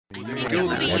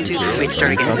Wait,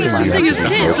 start again. All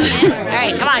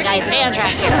right, come on, guys, stay on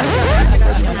track here.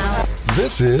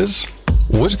 This is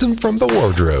Wisdom from the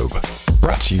Wardrobe,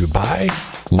 brought to you by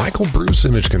Michael Bruce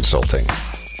Image Consulting.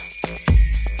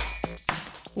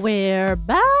 We're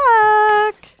back.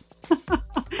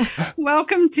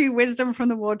 Welcome to Wisdom from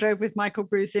the Wardrobe with Michael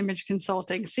Bruce Image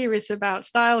Consulting. Serious about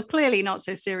style, clearly not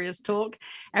so serious talk.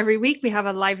 Every week we have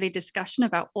a lively discussion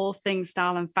about all things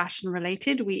style and fashion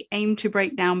related. We aim to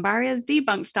break down barriers,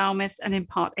 debunk style myths, and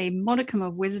impart a modicum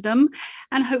of wisdom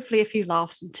and hopefully a few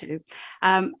laughs too.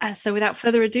 So without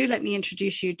further ado, let me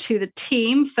introduce you to the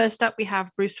team. First up, we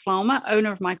have Bruce Flaumer,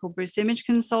 owner of Michael Bruce Image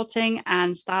Consulting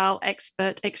and style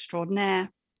expert extraordinaire.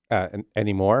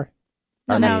 Any more?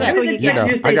 No, that's I was it. expecting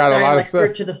you to say I got a style lot of expert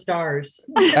stuff. to the stars.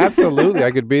 Absolutely,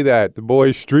 I could be that. The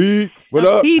boy street. What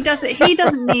up? He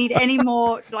doesn't need any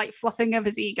more like fluffing of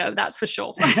his ego, that's for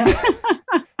sure. I'm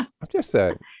just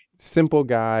a simple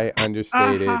guy,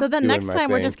 understated. Uh-huh. So the doing next my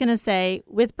time we're thing. just going to say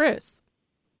with Bruce.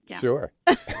 Yeah. Sure.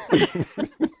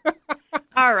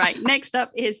 All right, next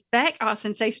up is Beck, our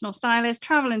sensational stylist,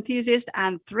 travel enthusiast,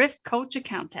 and thrift culture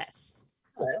countess.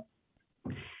 Hello.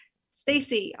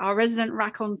 Stacey, our resident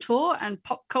raconteur and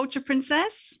pop culture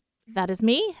princess. That is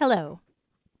me. Hello.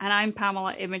 And I'm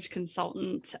Pamela, image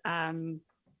consultant. I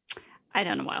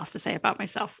don't know what else to say about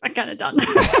myself. I'm kind of done.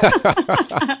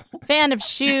 Fan of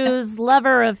shoes,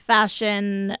 lover of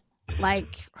fashion,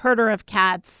 like herder of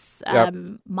cats, Yep.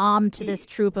 mom to this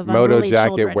troop of Moto unruly jacket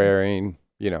children. wearing,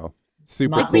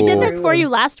 super Like cool. We did this for you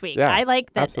last week. Yeah, I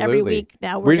like that absolutely. every week.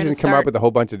 Now We're we're just going gonna to come start. up with a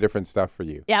whole bunch of different stuff for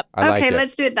you. Yep. I like Okay, it.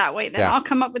 let's do it that way then. Yeah. I'll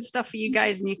come up with stuff for you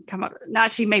guys and you can come up. No,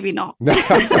 actually, maybe not. That's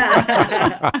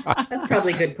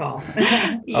probably a good call.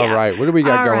 Yeah. All right, what do we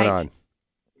got All going right. on?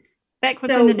 Beck,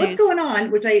 what's So in the what's news? going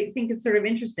on, which I think is sort of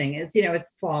interesting, is,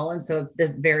 it's fall. And so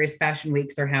the various fashion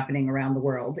weeks are happening around the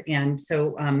world. And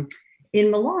so in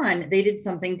Milan, they did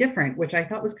something different, which I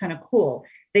thought was kind of cool.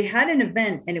 They had an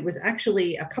event, and it was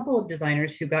actually a couple of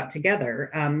designers who got together.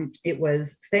 It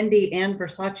was Fendi and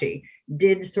Versace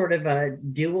did sort of a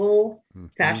dual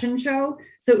fashion show.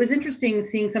 So it was interesting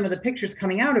seeing some of the pictures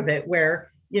coming out of it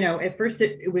where, at first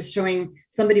it was showing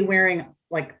somebody wearing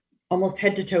like almost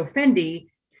head to toe Fendi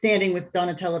standing with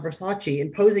Donatella Versace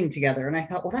and posing together. And I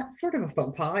thought, well, that's sort of a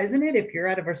faux pas, isn't it? If you're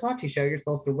at a Versace show, you're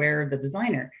supposed to wear the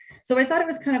designer. So I thought it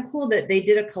was kind of cool that they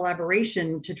did a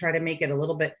collaboration to try to make it a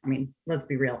little bit, let's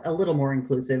be real, a little more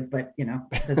inclusive, but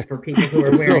that's for people who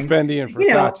are wearing Still Fendi and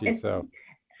Versace, so.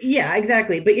 Yeah,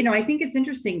 exactly. But, I think it's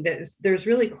interesting that there's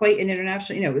really quite an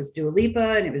international, it was Dua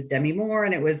Lipa and it was Demi Moore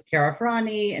and it was Chiara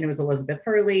Ferragni and it was Elizabeth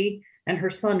Hurley and her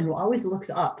son, who always looks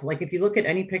up. Like if you look at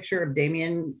any picture of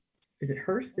Damien, is it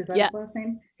Hurst? Is that his last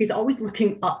name? He's always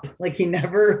looking up. Like he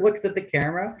never looks at the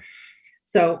camera.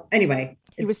 So anyway.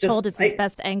 He was told it's his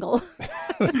best angle.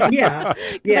 Yeah.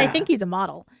 Because I think he's a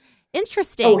model.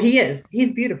 Interesting. Oh, he is.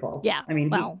 He's beautiful. Yeah.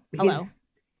 Hello.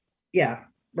 Yeah.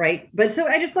 Right. But so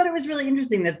I just thought it was really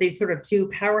interesting that these sort of two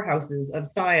powerhouses of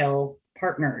style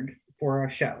partnered for a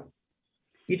show.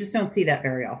 You just don't see that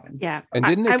very often. Yeah. And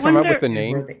didn't they come up with a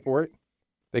name for it?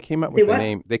 They came up with a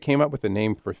name. They came up with a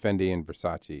name for Fendi and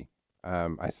Versace.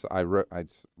 I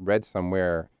read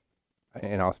somewhere,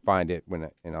 and I'll find it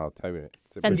and I'll tell you.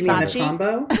 Versace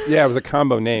combo. Yeah, it was a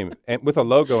combo name and with a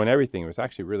logo and everything. It was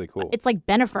actually really cool. It's like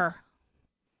Bennifer.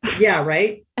 Yeah,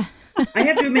 right. I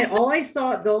have to admit,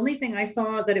 the only thing I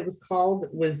saw that it was called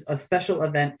was a special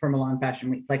event for Milan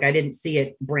Fashion Week. Like I didn't see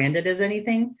it branded as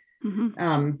anything.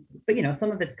 Mm-hmm. But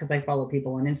some of it's because I follow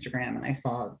people on Instagram and I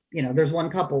saw, there's one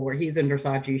couple where he's in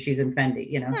Versace, she's in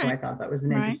Fendi, so I thought that was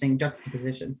an interesting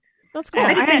juxtaposition. That's cool.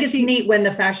 I just think it's neat when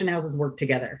the fashion houses work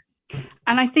together.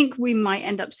 And I think we might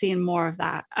end up seeing more of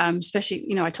that, especially,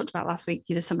 I talked about last week,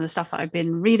 some of the stuff that I've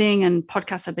been reading and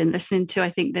podcasts I've been listening to. I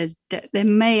think there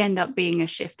may end up being a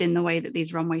shift in the way that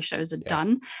these runway shows are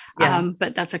done. Yeah.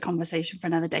 But that's a conversation for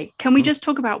another day. Can we just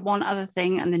talk about one other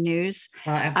thing in the news?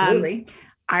 Absolutely.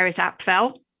 Iris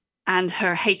Apfel and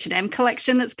her H&M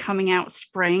collection that's coming out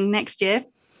spring next year.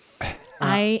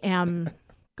 I am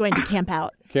going to camp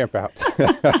out. Camp out.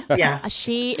 Yeah.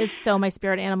 She is so my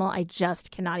spirit animal. I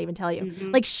just cannot even tell you.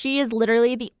 Mm-hmm. Like she is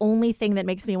literally the only thing that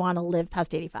makes me want to live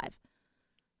past 85.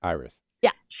 Iris.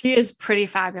 Yeah. She is pretty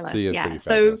fabulous. She is yeah. pretty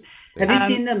So fabulous. Have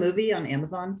you seen the movie on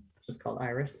Amazon? It's just called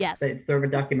Iris. Yes. But it's sort of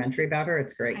a documentary about her.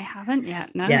 It's great. I haven't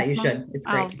yet. No. Yeah, you should. It's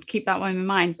great. I'll keep that one in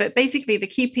mind. But basically, the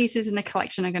key pieces in the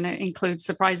collection are going to include,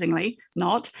 surprisingly,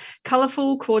 not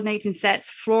colorful coordinating sets,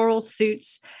 floral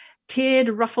suits, tiered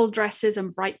ruffled dresses,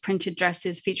 and bright printed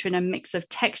dresses featuring a mix of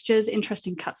textures,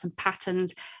 interesting cuts and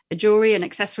patterns. The jewelry and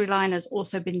accessory line has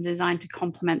also been designed to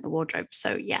complement the wardrobe.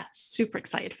 So yeah, super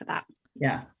excited for that.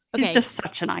 Yeah. Okay. He's just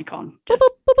such an icon. Boop, boop,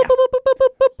 boop, boop, boop, boop, boop,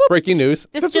 boop, boop. Breaking news.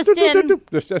 This just in.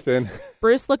 This just in.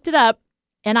 Bruce looked it up,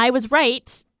 and I was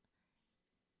right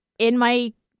in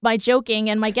my joking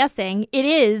and my guessing. It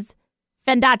is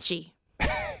Fendacci.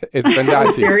 It's Fendacci.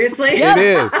 Oh, seriously? Yep. It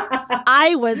is.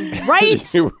 I was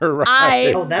right. You were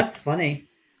right. Oh, that's funny.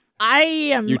 I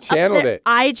am. You channeled it.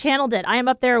 I channeled it. I am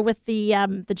up there with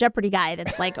the Jeopardy guy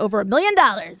that's like over $1 million.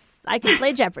 I can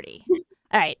play Jeopardy.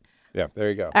 All right. Yeah, there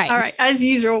you go. All right. As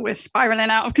usual, we're spiraling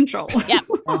out of control. Yeah,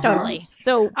 totally.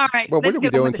 So, all right. Well, what are we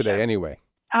doing today anyway?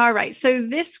 All right. So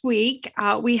this week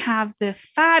we have the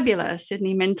fabulous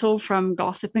Sydney Mintle from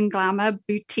Gossip and Glamour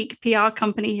boutique PR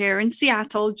company here in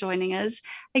Seattle joining us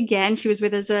again. She was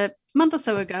with us a month or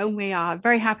so ago. And we are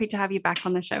very happy to have you back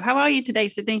on the show. How are you today,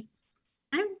 Sydney?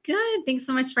 I'm good. Thanks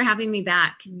so much for having me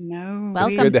back. No,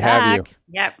 welcome good to back. have you.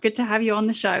 Yeah, good to have you on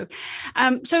the show.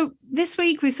 So this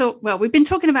week we thought, well, we've been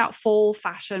talking about fall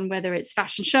fashion, whether it's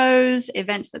fashion shows,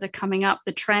 events that are coming up,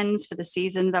 the trends for the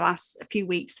season, the last few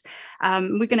weeks.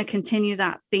 We're going to continue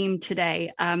that theme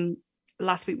today.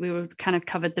 Last week we were kind of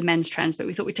covered the men's trends, but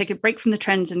we thought we'd take a break from the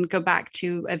trends and go back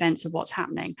to events of what's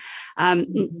happening.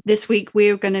 This week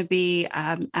we're going to be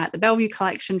at the Bellevue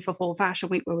Collection for Fall Fashion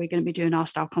Week, where we're going to be doing our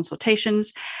style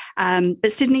consultations.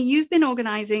 But Sydney, you've been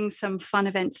organizing some fun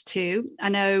events too. I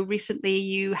know recently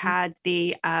you had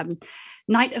the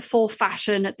Night of Fall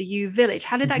Fashion at the U Village.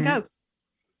 How did that go?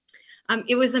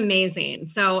 It was amazing.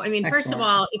 So, I mean, Excellent. First of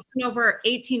all, it's been over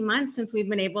 18 months since we've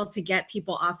been able to get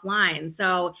people offline.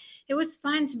 So it was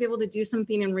fun to be able to do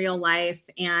something in real life.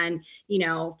 And, you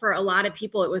know, for a lot of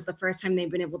people, it was the first time they've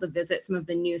been able to visit some of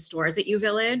the new stores at U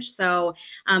Village. So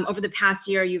over the past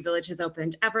year, U Village has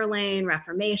opened Everlane,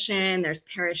 Reformation, there's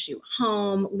Parachute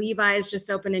Home, Levi's just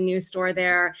opened a new store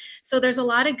there. So there's a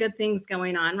lot of good things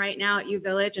going on right now at U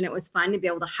Village. And it was fun to be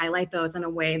able to highlight those in a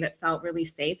way that felt really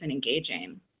safe and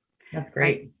engaging. That's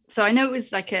great. So I know it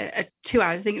was like a 2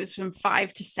 hours. I think it was from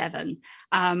 5 to 7.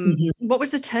 What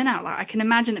was the turnout like? I can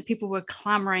imagine that people were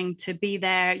clamoring to be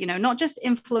there. You know, not just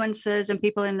influencers and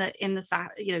people in the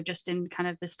you know, just in kind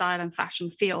of the style and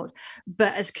fashion field,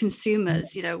 but as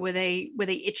consumers. You know, were they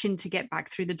itching to get back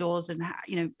through the doors and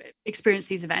experience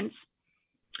these events?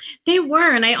 They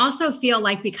were. And I also feel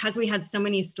like because we had so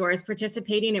many stores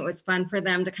participating, it was fun for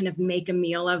them to kind of make a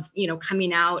meal of, you know,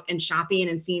 coming out and shopping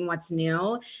and seeing what's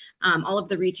new. All of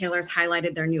the retailers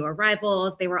highlighted their new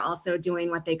arrivals. They were also doing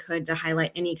what they could to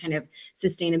highlight any kind of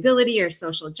sustainability or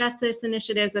social justice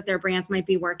initiatives that their brands might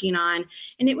be working on.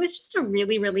 And it was just a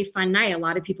really, really fun night. A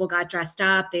lot of people got dressed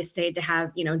up. They stayed to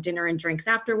have, you know, dinner and drinks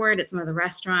afterward at some of the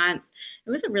restaurants. It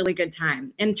was a really good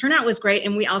time. And turnout was great.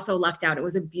 And we also lucked out. It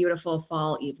was a beautiful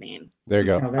fall evening. There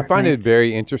you go. Oh, I find nice. it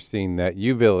very interesting that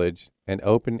U Village, an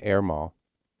open air mall,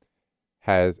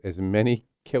 has as many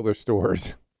killer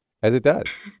stores as it does.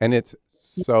 And it's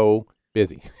so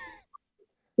busy.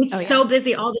 It's so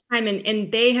busy all the time.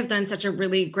 And they have done such a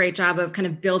really great job of kind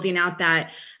of building out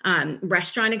that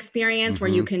restaurant experience where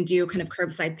you can do kind of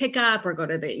curbside pickup or go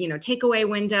to the, you know, takeaway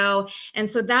window. And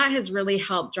so that has really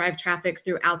helped drive traffic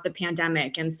throughout the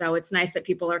pandemic. And so it's nice that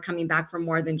people are coming back for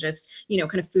more than just, you know,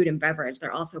 kind of food and beverage.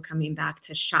 They're also coming back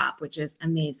to shop, which is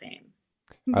amazing.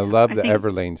 I love the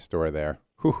Everlane store there.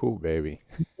 Hoo-hoo, baby.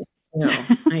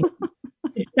 I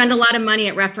spend a lot of money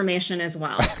at Reformation as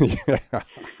well.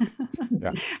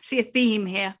 Yeah. See a theme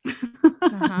here.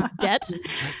 Debt.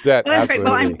 Well, that's great.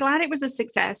 Well, I'm glad it was a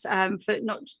success for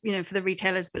not, you know, for the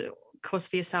retailers, but of course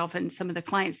for yourself and some of the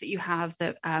clients that you have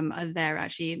that are there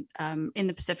actually in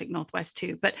the Pacific Northwest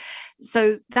too. But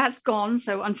so that's gone.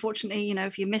 So unfortunately, you know,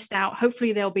 if you missed out,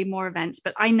 hopefully there'll be more events.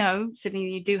 But I know, Sydney,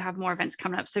 you do have more events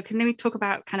coming up. So can we talk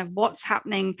about kind of what's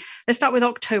happening? Let's start with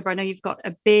October. I know you've got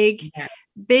a big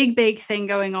thing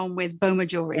going on with Boma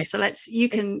Jewelry. So you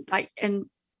can like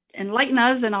enlighten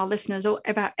us and our listeners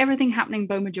about everything happening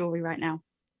Boma Jewelry right now.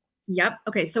 Yep.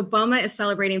 Okay. So Boma is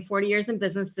celebrating 40 years in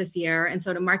business this year. And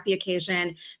so to mark the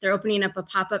occasion, they're opening up a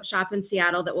pop-up shop in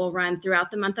Seattle that will run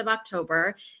throughout the month of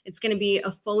October. It's going to be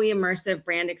a fully immersive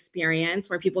brand experience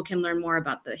where people can learn more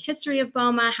about the history of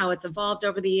Boma, how it's evolved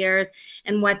over the years,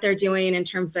 and what they're doing in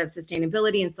terms of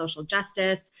sustainability and social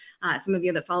justice. Some of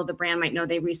you that follow the brand might know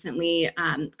they recently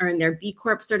earned their B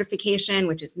Corp certification,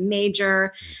 which is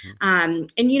major. And,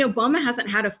 you know, Boma hasn't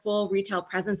had a full retail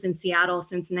presence in Seattle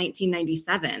since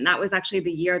 1997. That was actually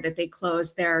the year that they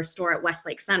closed their store at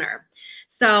Westlake Center.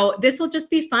 So this will just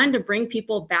be fun to bring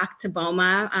people back to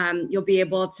Boma. You'll be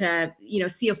able to, you know,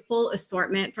 see a full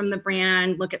assortment from the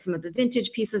brand, look at some of the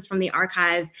vintage pieces from the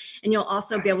archives, and you'll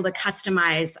also be able to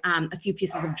customize a few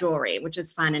pieces of jewelry, which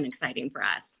is fun and exciting for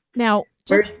us. Now,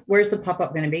 where's the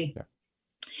pop-up going to be?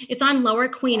 It's on Lower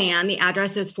Queen Anne. The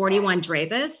address is 41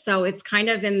 Dravis. So it's kind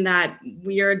of in that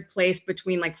weird place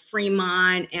between like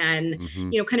Fremont and,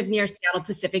 kind of near Seattle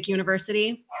Pacific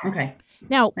University. Okay.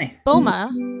 Now, Nice.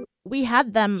 Boma, we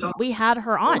had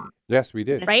her on. Yes, we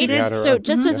did. Right? We had her So on.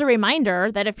 just as a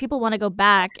reminder that if people want to go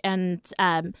back and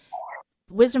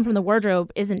Wisdom from the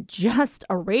Wardrobe isn't just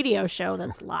a radio show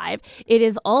that's live, it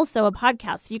is also a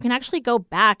podcast. So you can actually go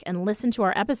back and listen to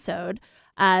our episode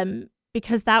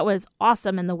because that was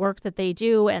awesome, and the work that they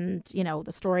do and,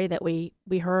 the story that we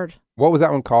heard. What was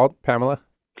that one called, Pamela?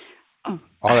 Oh,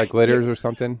 All That Glitters or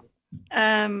something?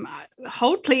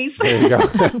 Hold please. There you go.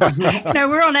 No,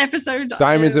 we're on episode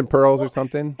Diamonds and Pearls or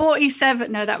something.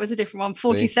 47. No, that was a different one.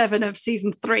 47 of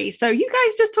season 3. So you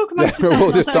guys just talk amongst yourselves.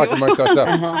 We'll just talk amongst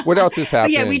ourselves. What else is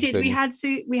happening? Yeah, we did. We had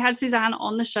Suzanne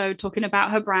on the show talking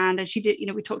about her brand, and she did.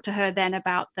 We talked to her then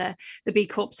about the B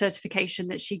Corp certification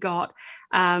that she got,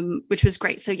 which was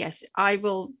great. So yes, I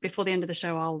will, before the end of the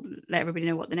show, I'll let everybody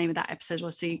know what the name of that episode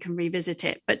was so you can revisit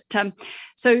it. But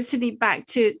so Sydney, back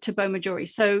to Boma Jewelry.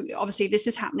 So obviously this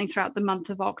is happening throughout the month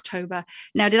of October.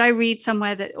 Now, did I read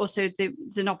somewhere that also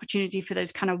there's an opportunity for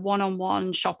those kind of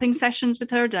one-on-one shopping sessions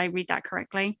with her? Did I read that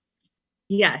correctly?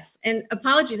 Yes. And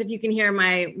apologies if you can hear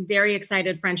my very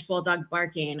excited French bulldog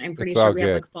barking. I'm pretty sure we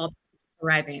have like fall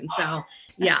arriving. So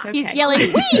yeah. Okay. He's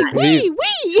yelling, wee.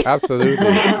 Absolutely.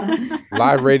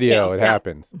 Live radio, it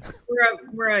happens.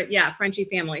 We're a Frenchy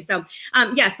family. So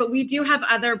yes, but we do have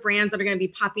other brands that are going to be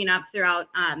popping up throughout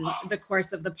the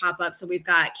course of the pop-up. So we've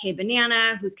got K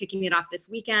Banana, who's kicking it off this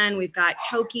weekend. We've got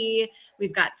Toki,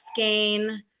 we've got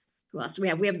Skane. Who else do we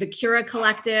have? We have the Cura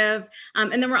Collective.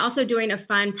 And then we're also doing a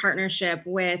fun partnership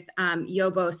with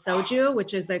Yobo Soju,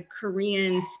 which is a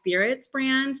Korean spirits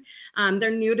brand.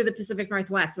 They're new to the Pacific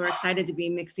Northwest. So we're excited to be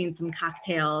mixing some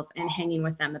cocktails and hanging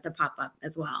with them at the pop-up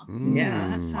as well. Yeah,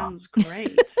 that sounds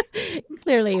great.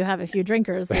 Clearly you have a few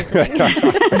drinkers listening.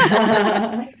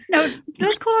 No,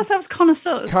 let's call ourselves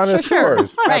connoisseurs. Connoisseurs, Sure.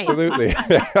 Right. absolutely.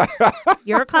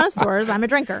 You're connoisseurs. I'm a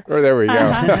drinker. Oh, there we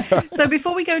go. So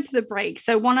before we go to the break,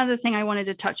 so one other thing I wanted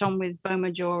to touch on with Boma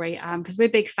Jewelry, because we're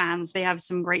big fans. They have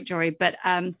some great jewelry, but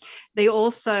they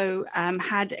also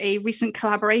had a recent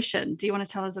collaboration. Do you want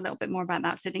to tell us a little bit more about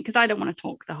that, Sydney? Because I don't want to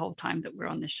talk the whole time that we're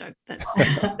on this show.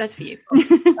 That's for you.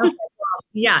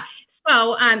 Yeah.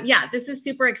 So, this is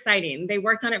super exciting. They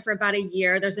worked on it for about a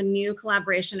year. There's a new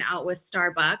collaboration out with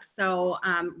Starbucks. So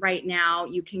right now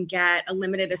you can get a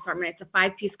limited assortment. It's a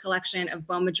 5-piece collection of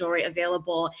Boma jewelry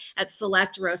available at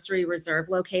select Roastery Reserve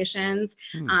locations.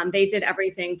 They did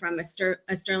everything from a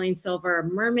sterling silver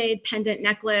mermaid pendant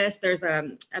necklace. There's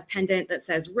a pendant that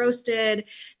says roasted.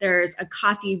 There's a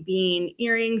coffee bean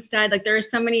earring stud. Like there are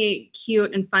so many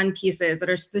cute and fun pieces that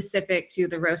are specific to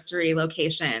the Roastery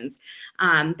locations.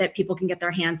 That people can get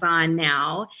their hands on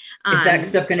now. Is that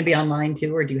stuff going to be online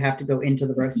too, or do you have to go into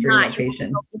the Roastery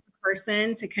location? In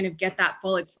person to kind of get that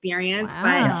full experience.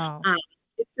 Wow. But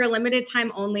it's for a limited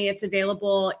time only. It's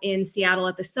available in Seattle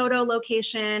at the Soto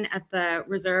location, at the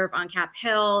Reserve on Cap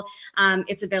Hill.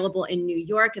 It's available in New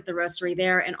York at the Roastery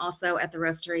there, and also at the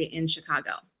Roastery in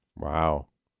Chicago. Wow.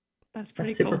 That's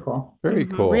super cool. Very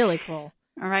cool. Really cool.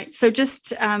 All right. So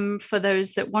just for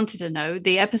those that wanted to know,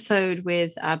 the episode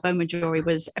with Boma Jewelry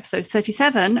was episode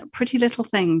 37, Pretty Little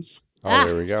Things. Oh,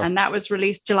 there we go. And that was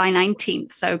released July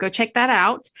 19th. So go check that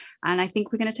out. And I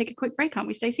think we're going to take a quick break, aren't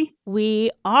we, Stacey?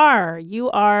 We are. You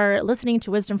are listening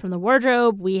to Wisdom from the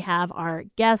Wardrobe. We have our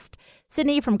guest,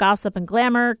 Sydney from Gossip and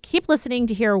Glamour. Keep listening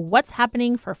to hear what's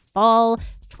happening for fall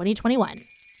 2021.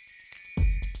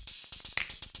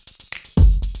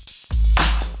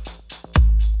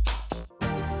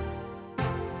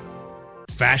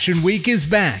 Fashion Week is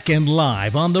back and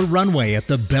live on the runway at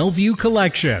the Bellevue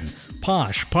Collection.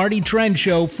 Posh Party Trend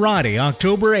Show Friday,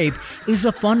 October 8th is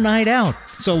a fun night out,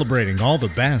 celebrating all the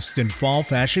best in fall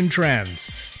fashion trends.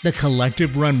 The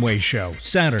Collective Runway Show,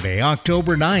 Saturday,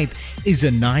 October 9th, is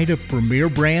a night of premier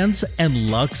brands and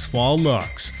luxe fall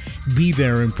looks. Be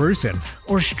there in person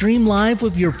or stream live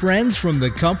with your friends from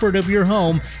the comfort of your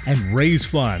home and raise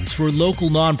funds for local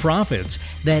nonprofits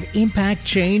that impact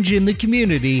change in the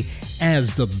community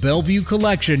as the Bellevue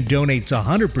Collection donates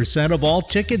 100% of all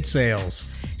ticket sales.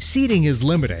 Seating is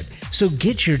limited, so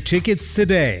get your tickets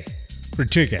today. For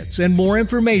tickets and more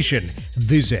information,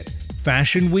 visit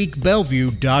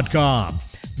fashionweekbellevue.com.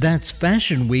 That's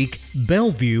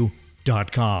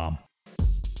fashionweekbellevue.com.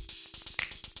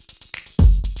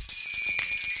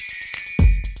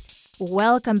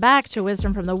 Welcome back to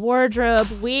Wisdom from the Wardrobe.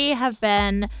 We have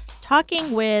been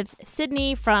talking with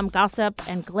Sydney from Gossip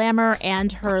and Glamour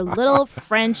and her little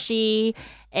Frenchie.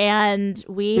 And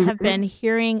we have been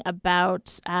hearing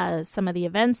about some of the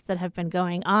events that have been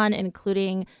going on,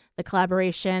 including the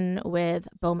collaboration with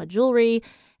Boma Jewelry.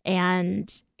 And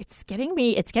it's getting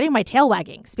my tail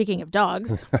wagging. Speaking of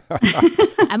dogs,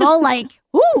 I'm all like,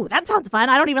 ooh, that sounds fun.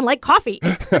 I don't even like coffee.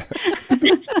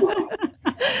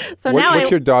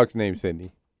 What's your dog's name,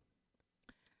 Sydney?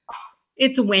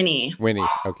 It's Winnie. Winnie.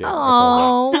 Okay.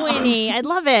 Oh, Winnie. I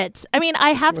love it. I mean, I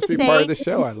have to say, part of the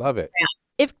show. I love it.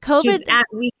 If COVID, she's at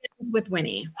Weekends with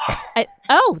Winnie.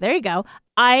 There you go.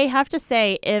 I have to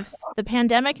say, if the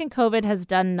pandemic and COVID has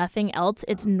done nothing else,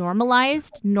 it's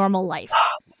normalized normal life.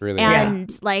 Really?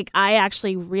 And I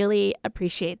actually really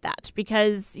appreciate that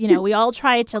because, we all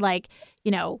try to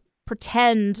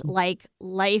pretend like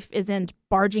life isn't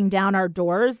barging down our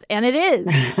doors, and it is.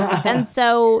 And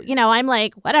so, I'm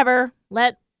like, whatever,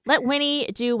 let Winnie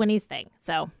do Winnie's thing.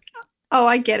 So. Oh,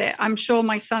 I get it. I'm sure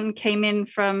my son came in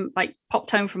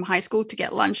popped home from high school to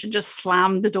get lunch and just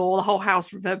slammed the door. The whole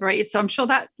house reverberated. So I'm sure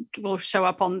that will show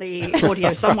up on the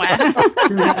audio somewhere. All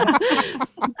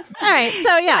right.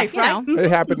 So yeah, It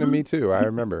happened to me too. I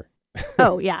remember.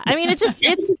 Oh yeah. I mean,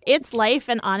 it's life,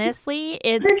 and honestly,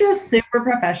 we're just super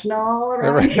professional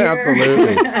around here.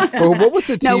 Absolutely. Well, what was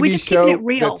the TV show it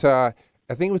real. that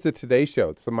I think it was the Today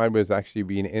Show? Somebody was actually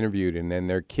being interviewed, and then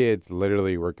their kids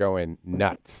literally were going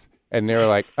nuts. And they were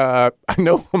like, I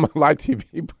know I'm on live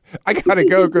TV, but I got to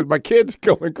go because my kid's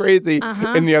going crazy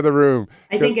in the other room.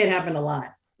 I think it happened a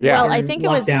lot. Yeah. Well, I think it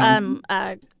was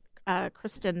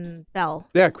Kristen Bell.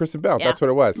 Yeah, Kristen Bell. Yeah. That's what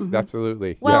it was.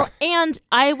 Absolutely. Well, and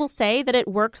I will say that it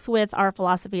works with our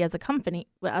philosophy as a company,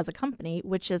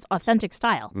 which is authentic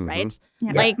style, right?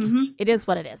 Yeah. It is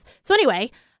what it is. So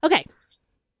anyway, okay.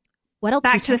 What else?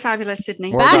 Back to the fabulous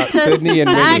Sydney. More about Sydney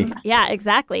and Winnie. Yeah,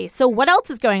 exactly. So what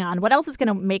else is going on? What else is going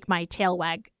to make my tail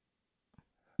wag?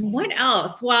 What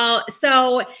else? Well,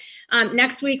 so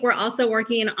next week, we're also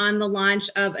working on the launch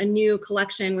of a new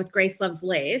collection with Grace Loves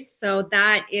Lace. So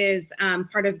that is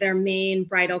part of their main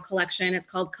bridal collection. It's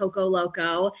called Coco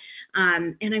Loco.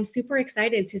 And I'm super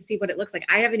excited to see what it looks like.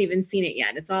 I haven't even seen it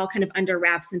yet. It's all kind of under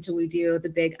wraps until we do the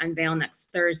big unveil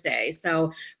next Thursday.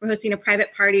 So we're hosting a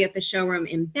private party at the showroom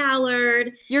in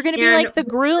Ballard. You're going to be like the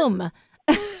groom.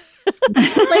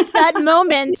 Like that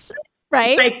moment,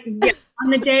 right? On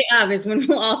the day of is when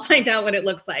we'll all find out what it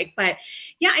looks like. But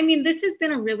yeah, I mean, this has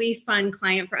been a really fun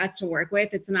client for us to work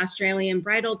with. It's an Australian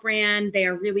bridal brand. They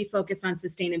are really focused on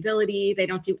sustainability. They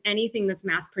don't do anything that's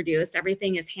mass produced.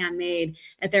 Everything is handmade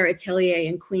at their atelier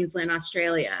in Queensland,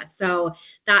 Australia. So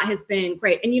that has been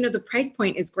great. And the price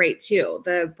point is great too.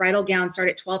 The bridal gowns start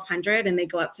at $1,200 and they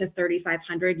go up to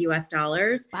 $3,500 US.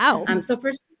 Wow. So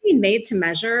for something made to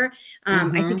measure, I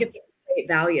think it's a great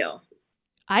value.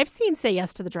 I've seen Say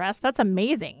Yes to the Dress. That's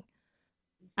amazing.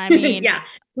 I mean, yeah,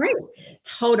 right.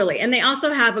 Totally. And they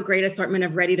also have a great assortment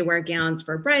of ready-to-wear gowns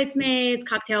for bridesmaids,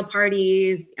 cocktail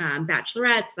parties,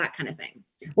 bachelorettes, that kind of thing.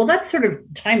 Well, that's sort of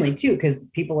timely too, because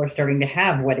people are starting to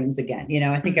have weddings again.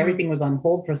 I think everything was on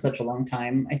hold for such a long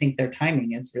time. I think their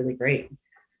timing is really great.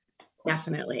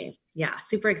 Definitely. Yeah.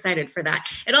 Super excited for that.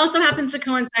 It also happens to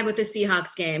coincide with the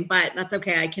Seahawks game, but that's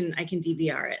okay. I can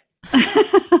DVR it.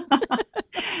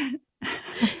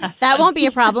 That won't be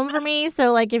a problem for me.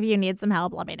 So if you need some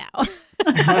help, let me know.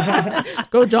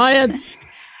 Go Giants.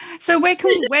 So where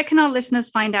can our listeners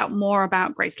find out more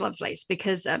about Grace Loves Lace?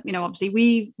 Because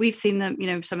obviously we've seen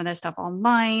them, some of their stuff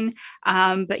online.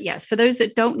 But yes, for those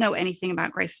that don't know anything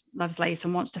about Grace Loves Lace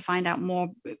and wants to find out more,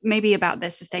 maybe about their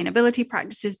sustainability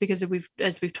practices, because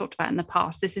as we've talked about in the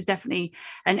past, this is definitely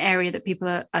an area that people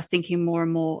are thinking more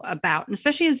and more about, and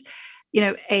especially as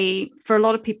for a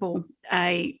lot of people,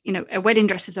 a wedding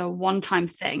dress is a one-time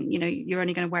thing. You're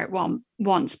only going to wear it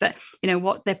once, but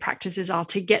what their practices are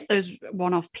to get those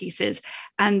one-off pieces,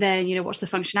 and then what's the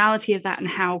functionality of that, and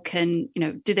how can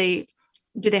do they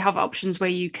have options where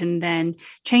you can then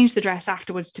change the dress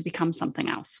afterwards to become something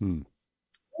else?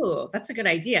 Oh, that's a good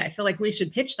idea. I feel like we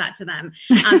should pitch that to them.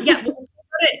 Yeah.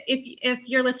 If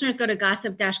your listeners go to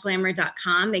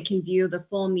gossip-glamour.com, they can view the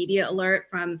full media alert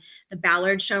from the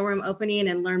Ballard showroom opening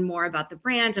and learn more about the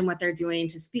brand and what they're doing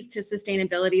to speak to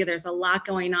sustainability. There's a lot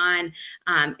going on.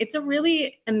 It's a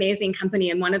really amazing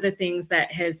company. And one of the things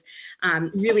that has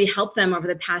really helped them over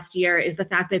the past year is the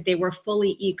fact that they were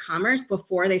fully e-commerce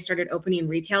before they started opening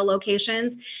retail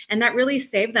locations. And that really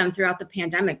saved them throughout the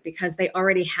pandemic because they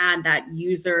already had that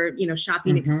user,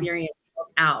 shopping experience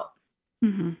built out.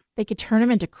 Mm-hmm. They could turn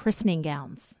them into christening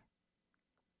gowns.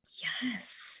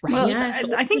 Yes. Right. Well, yes.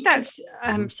 I think that's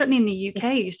certainly in the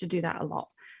UK used to do that a lot.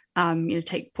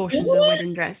 Take portions of a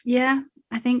wedding dress. Yeah,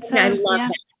 I think so. Yeah, I love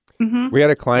that. We had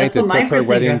a client that took her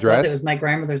wedding dress. It was my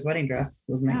grandmother's wedding dress.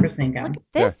 It was my christening gown. Look at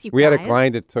this, you We had a guys.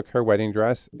 client that took her wedding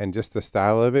dress, and just the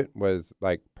style of it was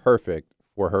like perfect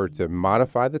for her to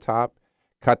modify the top,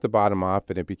 cut the bottom off,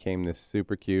 and it became this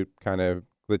super cute kind of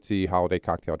glitzy holiday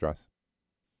cocktail dress.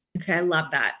 Okay, I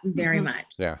love that very much.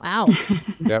 Yeah. Wow.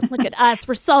 Yep. Look at us.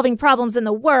 We're solving problems in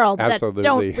the world Absolutely. that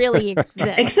don't really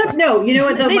exist. Except, no, you know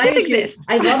what? Though, They do exist.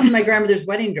 I loved my grandmother's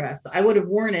wedding dress. I would have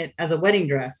worn it as a wedding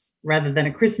dress rather than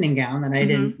a christening gown that I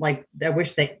didn't like. I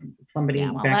wish somebody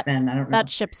back then, I don't know. That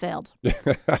ship sailed.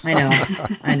 I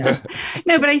know.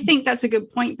 No, but I think that's a good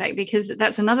point, Beck, because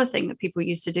that's another thing that people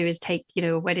used to do is take,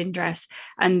 a wedding dress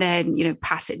and then,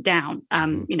 pass it down.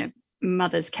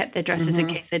 Mothers kept their dresses in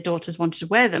case their daughters wanted to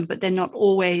wear them, but they're not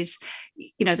always,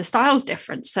 the style's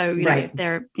different. So, if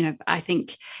they're, I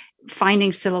think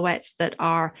finding silhouettes that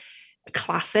are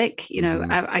classic,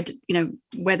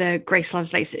 whether Grace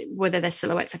Loves Lace, whether their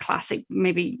silhouettes are classic,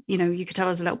 maybe, you could tell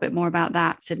us a little bit more about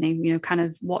that, Sydney, kind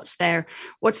of what's their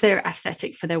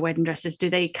aesthetic for their wedding dresses? Do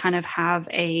they kind of have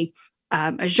a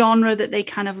genre that they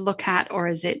kind of look at, or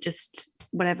is it just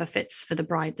whatever fits for the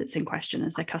bride that's in question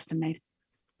as they're custom made?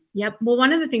 Yep. Well,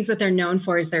 one of the things that they're known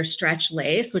for is their stretch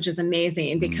lace, which is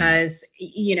amazing because,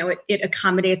 it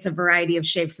accommodates a variety of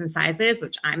shapes and sizes,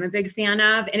 which I'm a big fan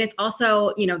of. And it's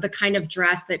also, the kind of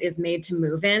dress that is made to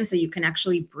move in. So you can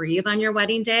actually breathe on your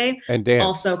wedding day. And dance.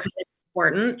 Also kind of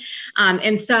important.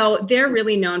 And so they're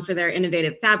really known for their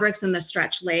innovative fabrics and the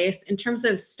stretch lace. In terms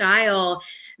of style,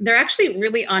 they're actually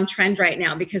really on trend right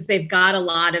now because they've got a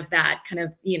lot of that kind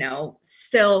of,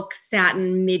 silk,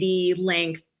 satin, midi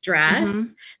length dress.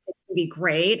 It can be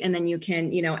great. And then you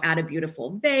can, add a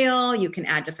beautiful veil, you can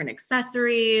add different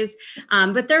accessories,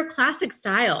 but they're classic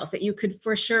styles that you could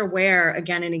for sure wear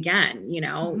again and again,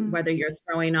 whether you're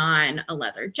throwing on a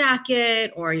leather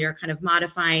jacket or you're kind of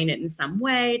modifying it in some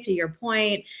way, to your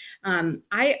point.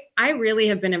 I really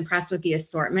have been impressed with the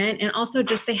assortment, and also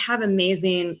just, they have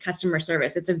amazing customer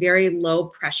service. It's a very low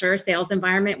pressure sales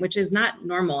environment, which is not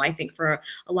normal, I think, for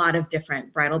a lot of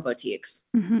different bridal boutiques.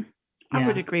 I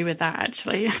would agree with that,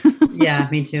 actually. Yeah,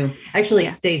 me too. Actually,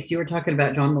 Stace, you were talking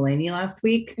about John Mulaney last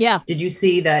week. Yeah. Did you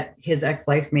see that his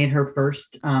ex-wife made her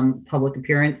first public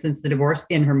appearance since the divorce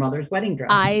in her mother's wedding dress?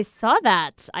 I saw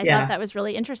that. I thought that was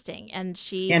really interesting. And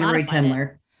she Anne-Marie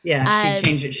Tendler. Yeah, she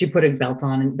changed it. She put a belt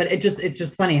on, but it's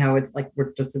just funny how it's like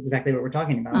we're just exactly what we're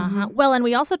talking about. Well, and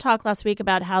we also talked last week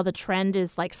about how the trend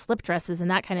is like slip dresses and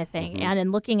that kind of thing. And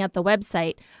in looking at the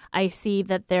website, I see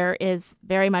that there is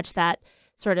very much that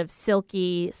sort of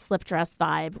silky slip dress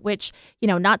vibe, which,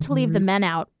 not to leave the men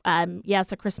out.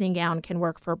 Yes, a christening gown can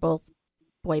work for both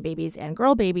boy babies and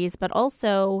girl babies, but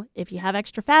also if you have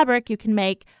extra fabric, you can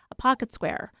make a pocket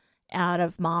square out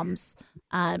of mom's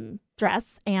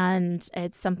dress. And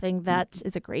it's something that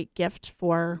is a great gift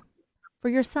for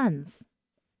your sons.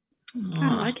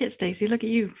 I like it, Stacey. Look at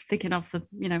you thinking off the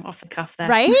cuff there.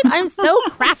 Right? I'm so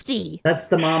crafty. That's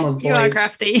the mom of boys. You are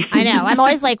crafty. I know. I'm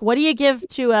always like, what do you give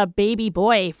to a baby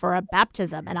boy for a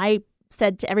baptism? And I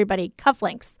said to everybody,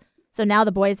 cufflinks. So now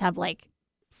the boys have like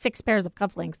 6 pairs of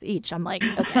cufflinks each. I'm like,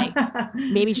 okay,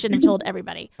 maybe shouldn't have told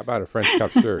everybody. How about a French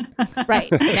cuff shirt?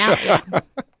 Right. Now, yeah.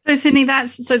 So Sydney,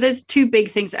 there's 2 big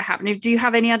things that are happening. Do you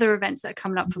have any other events that are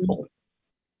coming up for fall?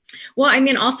 Well, I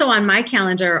mean, also on my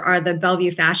calendar are the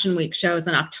Bellevue Fashion Week shows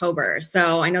in October.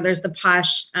 So I know there's the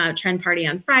Posh Trend Party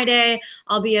on Friday.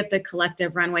 I'll be at the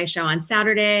Collective Runway Show on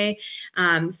Saturday.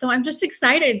 So I'm just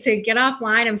excited to get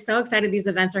offline. I'm so excited these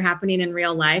events are happening in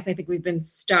real life. I think we've been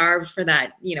starved for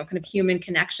that, kind of human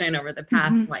connection over the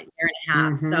past, year and a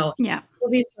half. So it'll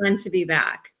be fun to be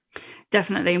back.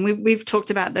 Definitely. And we've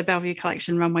talked about the Bellevue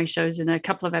Collection runway shows in a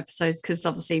couple of episodes, because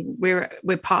obviously we're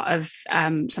part of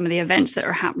some of the events that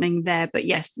are happening there. But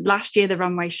yes, last year the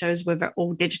runway shows were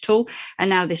all digital, and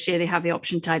now this year they have the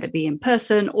option to either be in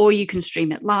person or you can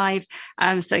stream it live.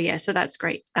 So that's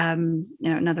great.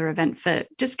 Another event for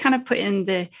just kind of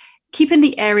keeping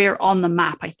the area on the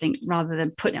map, I think, rather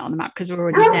than putting it on the map because we're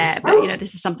already there. But,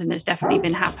 this is something that's definitely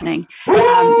been happening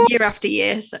year after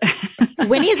year. So.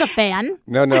 Winnie's a fan.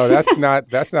 No, that's not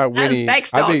Winnie.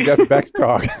 That's Beck's I think that's Beck's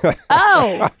dog.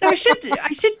 Oh. So I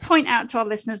should point out to our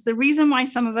listeners, the reason why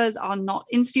some of us are not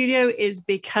in studio is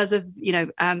because of,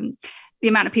 the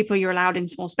amount of people you're allowed in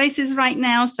small spaces right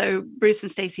now. So Bruce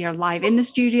and Stacey are live in the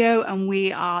studio, and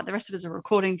the rest of us are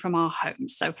recording from our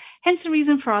homes. So hence the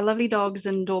reason for our lovely dogs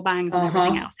and door bangs and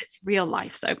everything else. It's real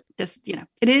life. So just,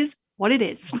 it is what it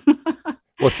is.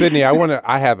 Well, Sydney,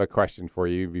 I have a question for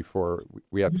you before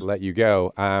we have to let you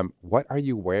go. What are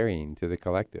you wearing to the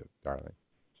Collective, darling?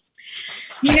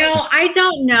 I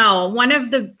don't know. One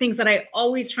of the things that I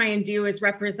always try and do is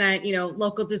represent,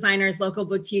 local designers, local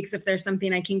boutiques, if there's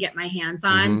something I can get my hands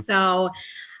on. Mm-hmm. So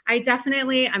I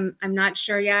definitely, I'm not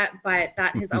sure yet, but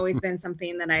that has always been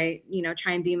something that I,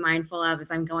 try and be mindful of as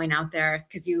I'm going out there,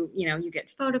 because you get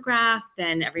photographed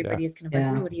and everybody's kind of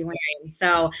like, what are you wearing?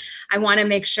 So I want to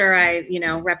make sure I,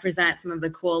 represent some of the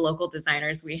cool local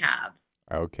designers we have.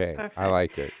 Okay. Perfect. I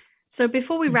like it. So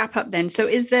before we wrap up then, so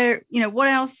is there, what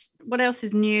else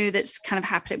is new that's kind of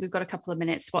happening? We've got a couple of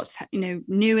minutes. What's,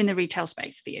 new in the retail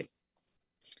space for you?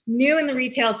 New in the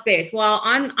retail space. Well,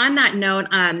 on that note,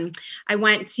 I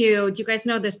went to, do you guys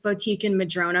know this boutique in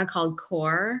Madrona called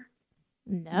Core?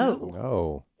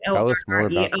 No. Tell us more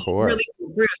about Core. Really,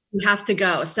 Bruce, you have to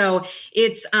go. So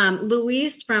it's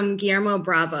Luis from Guillermo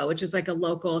Bravo, which is like a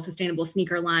local sustainable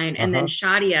sneaker line. And then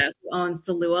Shadia, who owns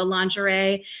the Lua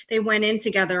lingerie. They went in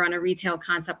together on a retail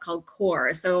concept called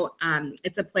Core. So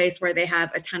it's a place where they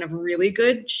have a ton of really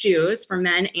good shoes for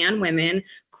men and women,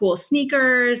 cool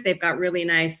sneakers. They've got really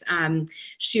nice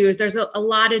shoes. There's a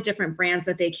lot of different brands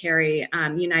that they carry.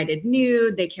 United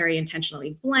Nude, they carry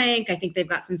Intentionally Blank. I think they've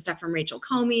got some stuff from Rachel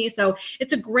Comey. So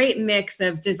it's a great mix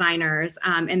of designers,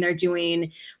 and they're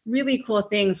doing really cool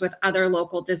things with other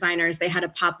local designers. They had a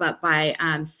pop-up by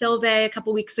Sylve a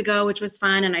couple weeks ago, which was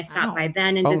fun. And I stopped by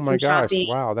then and did some shopping.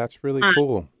 Wow, that's really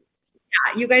cool.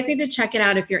 Yeah, you guys need to check it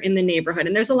out if you're in the neighborhood.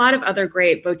 And there's a lot of other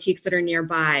great boutiques that are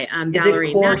nearby. Is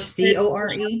it Core,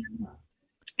 C-O-R-E?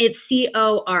 It's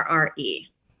C-O-R-R-E.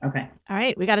 Okay. All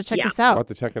right. We got to check this out. I'll have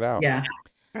to check it out. Yeah.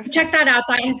 Check that out.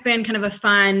 That has been kind of a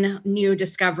fun new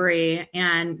discovery.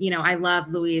 And, I love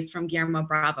Luis from Guillermo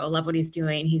Bravo. Love what he's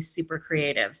doing. He's super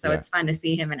creative. So it's fun to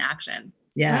see him in action.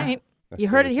 Yeah. All right. You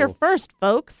heard it here first,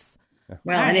 folks.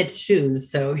 Well, and it's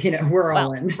shoes, so, we're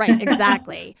all in. Right,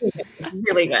 exactly.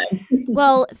 Really good.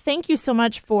 Well, thank you so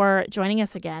much for joining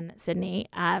us again, Sydney.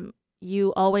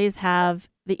 You always have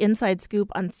the inside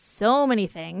scoop on so many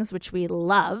things, which we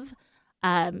love.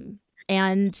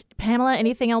 And Pamela,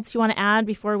 anything else you want to add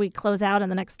before we close out in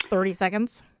the next 30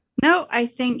 seconds? No, I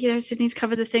think, Sydney's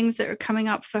covered the things that are coming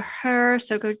up for her.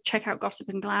 So go check out Gossip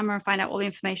and Glamour and find out all the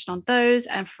information on those.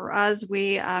 And for us,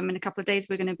 we, in a couple of days,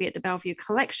 we're going to be at the Bellevue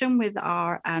Collection with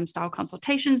our style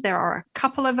consultations. There are a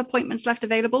couple of appointments left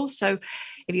available. So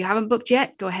if you haven't booked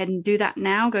yet, go ahead and do that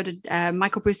now. Go to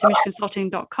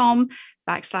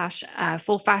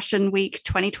michaelbruceimageconsulting.com/Full Fashion Week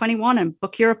 2021 and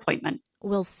book your appointment.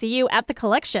 We'll see you at the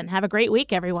collection. Have a great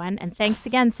week, everyone. And thanks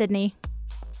again, Sydney.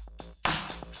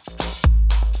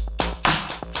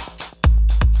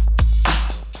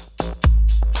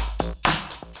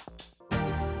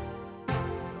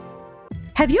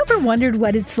 Have you ever wondered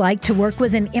what it's like to work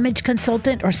with an image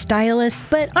consultant or stylist,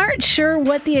 but aren't sure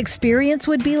what the experience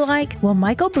would be like? Well,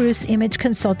 Michael Bruce Image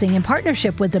Consulting, in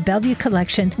partnership with the Bellevue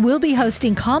Collection, will be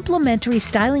hosting complimentary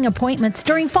styling appointments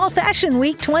during Fall Fashion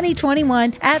Week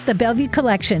 2021 at the Bellevue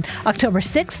Collection, October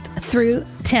 6th through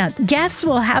 10th. Guests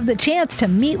will have the chance to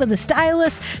meet with a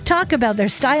stylist, talk about their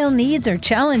style needs or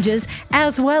challenges,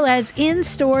 as well as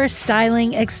in-store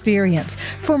styling experience.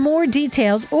 For more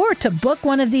details or to book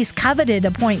one of these coveted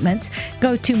appointments,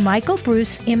 go to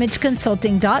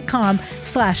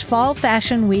michaelbruceimageconsulting.com/Fall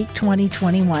Fashion Week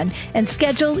 2021 and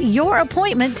schedule your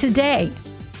appointment today.